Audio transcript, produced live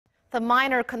The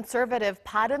minor conservative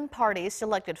Bareun Party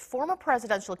selected former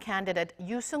presidential candidate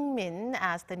Yoo Seung-min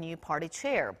as the new party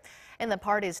chair. In the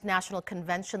party's national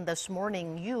convention this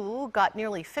morning, Yoo got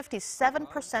nearly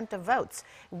 57% of votes,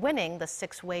 winning the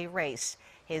six-way race.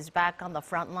 He's back on the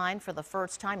front line for the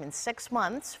first time in 6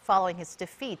 months following his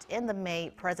defeat in the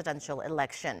May presidential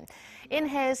election. In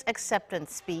his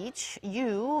acceptance speech,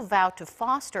 Yoo vowed to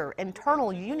foster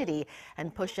internal unity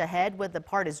and push ahead with the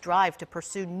party's drive to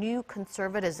pursue new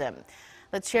conservatism.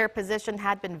 The chair position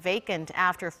had been vacant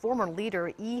after former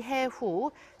leader Lee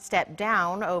Hye-hoo stepped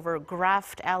down over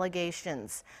graft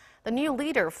allegations. The new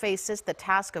leader faces the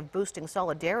task of boosting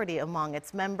solidarity among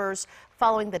its members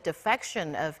following the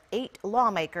defection of 8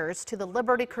 lawmakers to the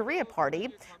Liberty Korea Party,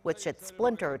 which it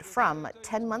splintered from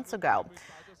 10 months ago.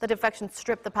 The defection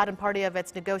stripped the Bareun Party of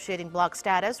its negotiating bloc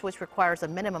status, which requires a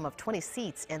minimum of 20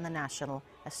 seats in the National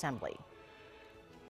Assembly.